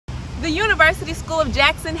The University School of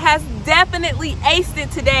Jackson has definitely aced it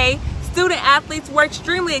today. Student athletes were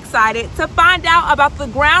extremely excited to find out about the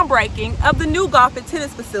groundbreaking of the new golf and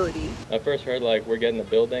tennis facility. I first heard we're getting the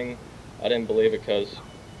building. I didn't believe it because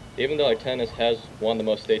even though tennis has won the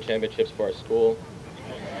most state championships for our school,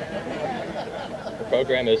 the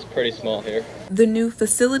program is pretty small here. The new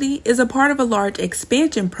facility is a part of a large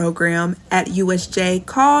expansion program at USJ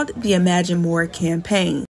called the Imagine More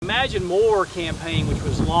campaign. Imagine More campaign, which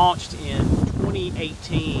was launched in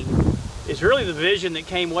 2018, is really the vision that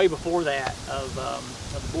came way before that of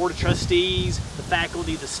the Board of Trustees, the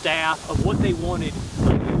faculty, the staff, of what they wanted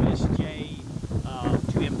USJ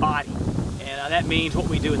to embody. And that means what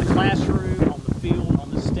we do in the classroom, on the field, on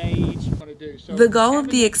the stage. The goal of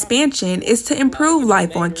the expansion is to improve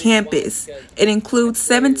life on campus. It includes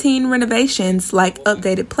 17 renovations like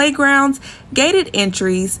updated playgrounds, gated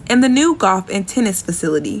entries, and the new golf and tennis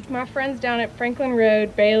facility. My friends down at Franklin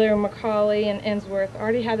Road, Baylor, McCauley, and Ensworth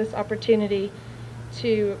already had this opportunity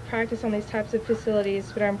to practice on these types of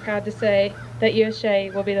facilities, but I'm proud to say that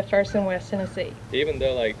USJ will be the first in West Tennessee. Even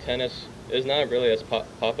though tennis is not really as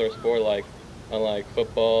popular a sport unlike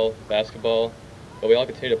football, basketball, but we all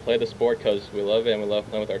continue to play the sport because we love it and we love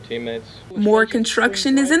playing with our teammates. More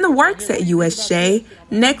construction is in the works at USJ.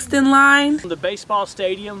 Next in line, the baseball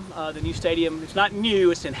stadium, the new stadium, it's not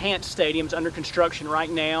new, it's enhanced stadium. It's under construction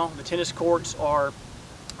right now. The tennis courts are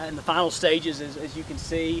in the final stages, as you can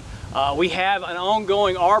see. We have an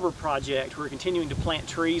ongoing arbor project. We're continuing to plant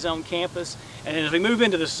trees on campus. And as we move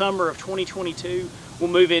into the summer of 2022,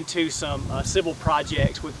 we'll move into some civil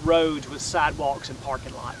projects with roads, with sidewalks and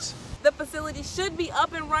parking lots. The facility should be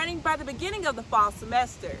up and running by the beginning of the fall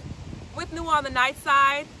semester. With new on the night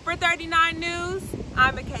side, for 39 News,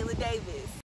 I'm Makayla Davis.